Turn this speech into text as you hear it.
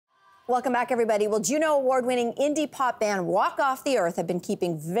Welcome back, everybody. Well, Juno award-winning indie pop band Walk Off the Earth have been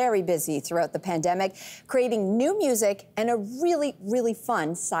keeping very busy throughout the pandemic, creating new music and a really, really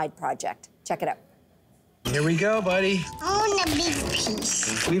fun side project. Check it out. Here we go, buddy. I want a big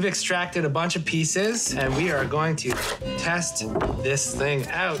piece. We've extracted a bunch of pieces, and we are going to test this thing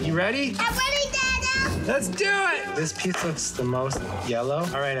out. You ready? I'm ready, Dada. Let's do it! This piece looks the most yellow.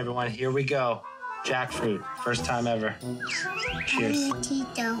 All right, everyone, here we go. Jackfruit, first time ever. Cheers. Bon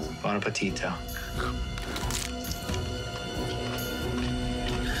appetito. Bon appetito.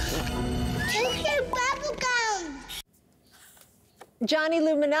 Bubblegum. Johnny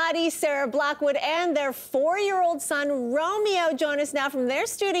Luminati, Sarah Blackwood, and their 4-year-old son, Romeo, join us now from their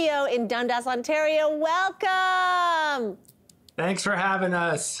studio in Dundas, Ontario. Welcome! Thanks for having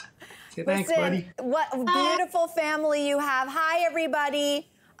us. Say thanks, Listen, buddy. What a beautiful family you have. Hi, everybody.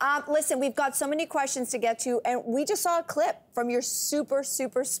 Listen, we've got so many questions to get to, and we just saw a clip from your super,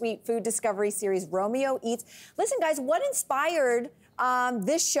 super sweet food discovery series, Romeo Eats. Listen, guys, what inspired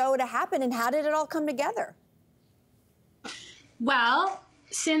this show to happen, and how did it all come together? Well,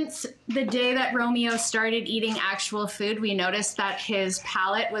 since the day that Romeo started eating actual food, we noticed that his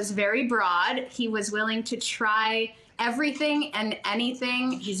palate was very broad. He was willing to try everything and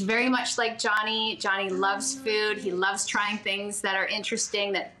anything. He's very much like Johnny. Johnny loves food. He loves trying things that are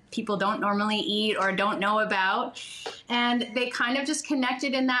interesting that people don't normally eat or don't know about. And they kind of just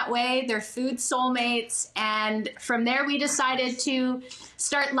connected in that way. They're food soulmates. And from there, we decided to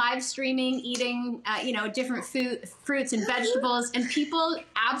start live streaming, eating, different fruits and vegetables. And people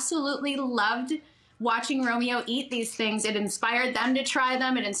absolutely loved watching Romeo eat these things. It inspired them to try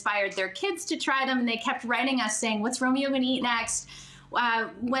them. It inspired their kids to try them. And they kept writing us saying, what's Romeo going to eat next?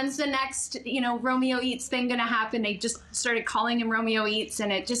 When's the next, Romeo Eats thing going to happen? They just started calling him Romeo Eats.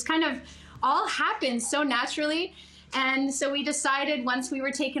 And it just kind of all happened so naturally. And so we decided once we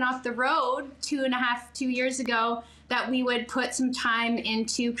were taken off the road 2 years ago, that we would put some time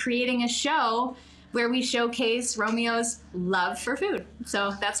into creating a show where we showcase Romeo's love for food.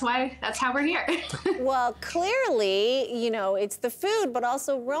 So that's how we're here. Well, clearly, it's the food, but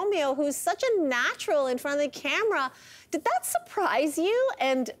also Romeo, who's such a natural in front of the camera. Did that surprise you?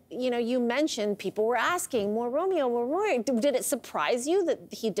 And, you mentioned people were asking, more Romeo, more Romeo. Did it surprise you that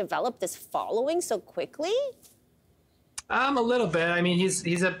he developed this following so quickly? A little bit. I mean,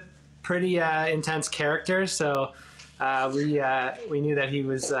 he's a pretty intense character, so we knew that he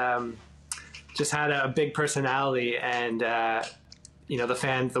was just had a big personality, and the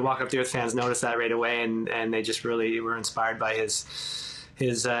Walk Up the Earth fans noticed that right away, and they just really were inspired by his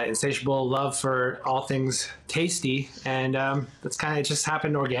insatiable love for all things tasty, and that's kind of just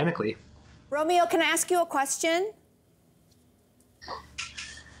happened organically. Romeo, can I ask you a question?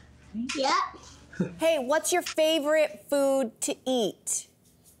 Yeah. Hey, what's your favorite food to eat?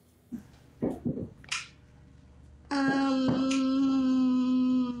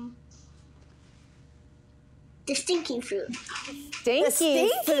 The stinky fruit. Stinky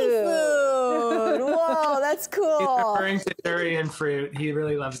food. Whoa, that's cool. He's referring to durian fruit. He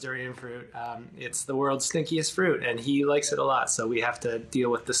really loves durian fruit. It's the world's stinkiest fruit, and he likes it a lot, so we have to deal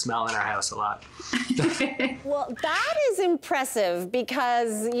with the smell in our house a lot. Well, that is impressive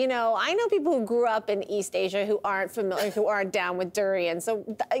because, I know people who grew up in East Asia who aren't familiar, who aren't down with durian. So,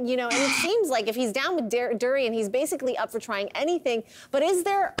 and it seems like if he's down with durian, he's basically up for trying anything. But is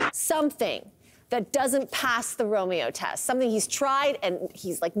there something that doesn't pass the Romeo test? Something he's tried and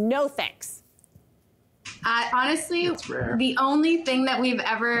he's like, no thanks. Honestly, the only thing that we've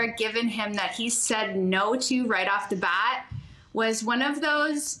ever given him that he said no to right off the bat was one of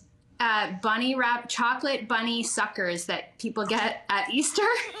those bunny wrap chocolate bunny suckers that people get at Easter.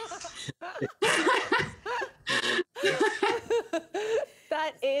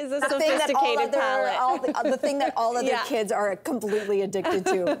 That is a The sophisticated palate. the thing that all other kids are completely addicted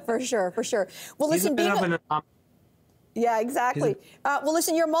to, for sure, for sure. Well, listen, yeah, exactly. Well,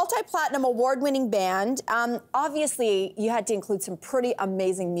 listen, you're a multi-platinum award-winning band. Obviously, you had to include some pretty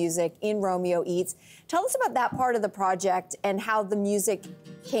amazing music in Romeo Eats. Tell us about that part of the project and how the music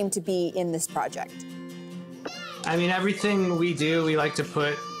came to be in this project. I mean, everything we do, we like to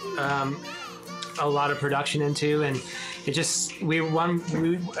put a lot of production into, and it just, we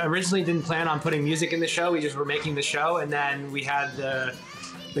originally didn't plan on putting music in the show. We just were making the show, and then we had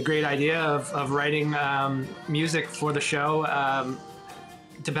the great idea of writing music for the show.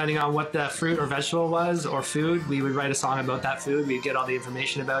 Depending on what the fruit or vegetable was or food, we would write a song about that food. We'd get all the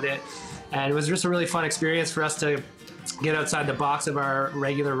information about it. And it was just a really fun experience for us to get outside the box of our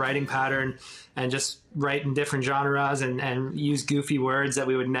regular writing pattern and just write in different genres and use goofy words that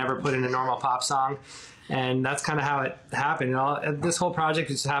we would never put in a normal pop song. And that's kind of how it happened. This whole project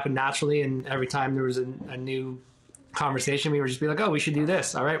just happened naturally, and every time there was a new conversation, we would just be like, oh, we should do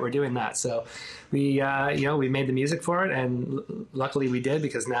this. All right, we're doing that. So we made the music for it, and luckily we did,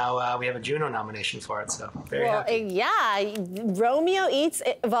 because now we have a Juno nomination for it. So very happy. Yeah, Romeo Eats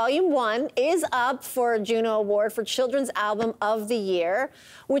Volume 1 is up for a Juno Award for Children's Album of the Year,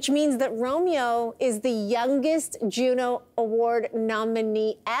 which means that Romeo is the youngest Juno Award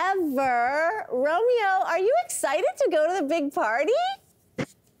nominee ever. Romeo, are you excited to go to the big party?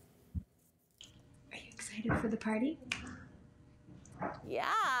 Excited for the party? Yeah.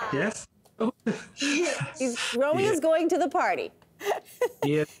 Yes. Romeo's going to the party.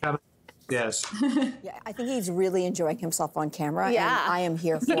 He is coming. Yes. Yeah, I think he's really enjoying himself on camera, Yeah. and I am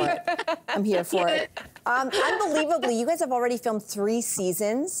here for it. I'm here for it. Unbelievably, you guys have already filmed 3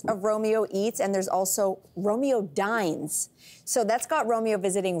 seasons of Romeo Eats, and there's also Romeo Dines. So that's got Romeo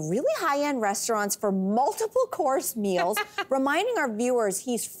visiting really high-end restaurants for multiple course meals, reminding our viewers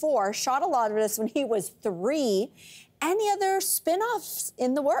he's 4, shot a lot of this when he was 3. Any other spin-offs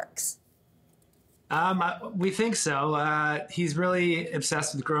in the works? We think so. He's really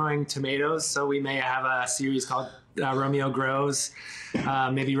obsessed with growing tomatoes, so we may have a series called Romeo Grows.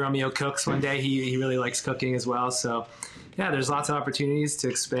 Maybe Romeo Cooks one day. He really likes cooking as well. So, yeah, there's lots of opportunities to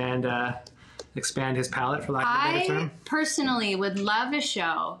expand his palate, for lack of a better term. I personally would love a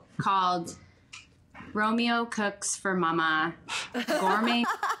show called Romeo Cooks for Mama, Gourmet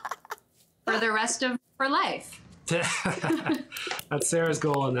for the rest of her life. That's Sarah's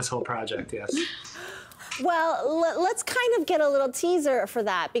goal in this whole project, yes. Well, let's kind of get a little teaser for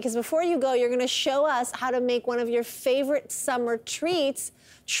that, because before you go, you're going to show us how to make one of your favorite summer treats,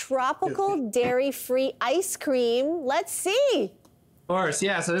 tropical dairy-free ice cream. Let's see. Of course,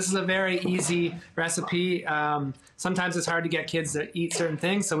 yeah. So this is a very easy recipe. Sometimes it's hard to get kids to eat certain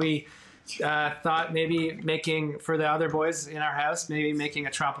things, so we thought maybe making, for the other boys in our house, maybe making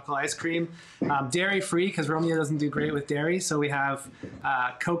a tropical ice cream. Dairy-free, because Romeo doesn't do great with dairy, so we have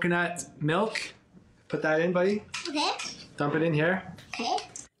coconut milk. Put that in, buddy. Okay. Dump it in here. Okay.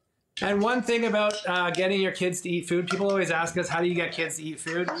 And one thing about getting your kids to eat food, people always ask us, how do you get kids to eat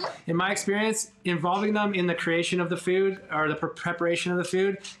food? In my experience, involving them in the creation of the food or the preparation of the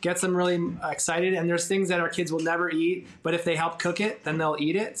food gets them really excited. And there's things that our kids will never eat, but if they help cook it, then they'll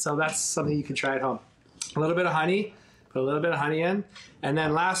eat it. So that's something you can try at home. A little bit of honey, put a little bit of honey in. And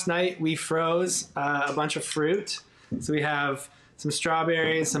then last night we froze a bunch of fruit. So we have some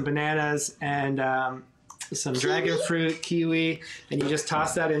strawberries, some bananas, and some dragon fruit, kiwi, and you just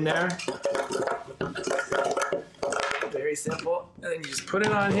toss that in there. Very simple. And then you just put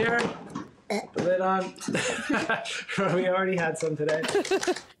it on here, put the lid on. We already had some today.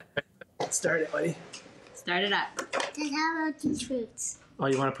 Start it, buddy. Start it up. Then how about these fruits? Oh,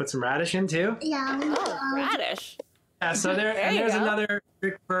 you want to put some radish in too? Yeah. Oh, radish. Yeah, so there's go. another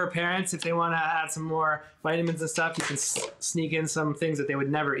trick for parents. If they want to add some more vitamins and stuff, you can sneak in some things that they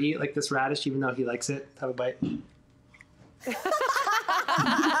would never eat, like this radish, even though he likes it. Have a bite.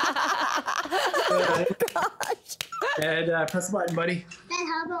 And press the button, buddy. Then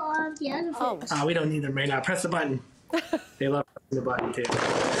how about all of the other fruits? We don't need them right now. Press the button. They love pressing the button, too.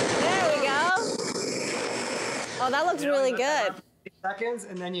 There we go. Oh, that looks really good. 8 seconds,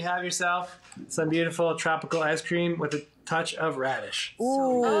 and then you have yourself some beautiful tropical ice cream with a touch of radish.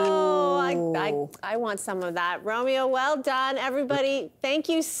 Ooh. Oh, I want some of that. Romeo, well done, everybody. Thank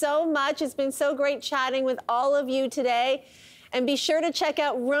you so much. It's been so great chatting with all of you today. And be sure to check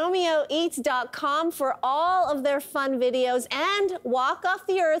out RomeoEats.com for all of their fun videos. And Walk Off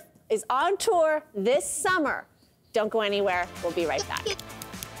the Earth is on tour this summer. Don't go anywhere. We'll be right back.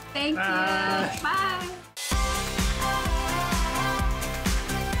 Thank you. Bye.